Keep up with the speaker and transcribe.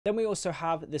Then we also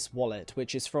have this wallet,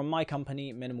 which is from my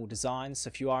company, Minimal Designs. So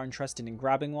if you are interested in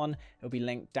grabbing one, it'll be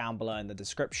linked down below in the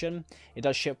description. It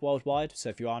does ship worldwide, so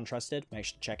if you are interested, make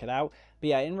sure to check it out. But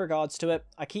yeah, in regards to it,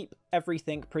 I keep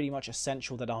everything pretty much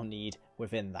essential that I'll need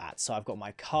within that. So I've got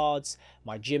my cards,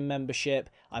 my gym membership.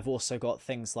 I've also got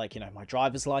things like, my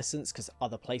driver's license, because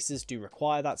other places do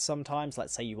require that sometimes.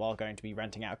 Let's say you are going to be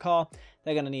renting out a car,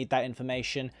 they're going to need that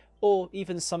information. Or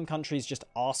even some countries just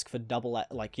ask for double,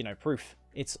 proof.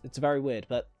 It's very weird,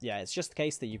 but yeah, it's just the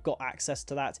case that you've got access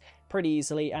to that pretty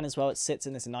easily, and as well it sits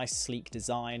in this nice sleek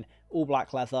design, all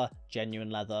black leather,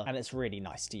 genuine leather, and it's really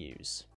nice to use.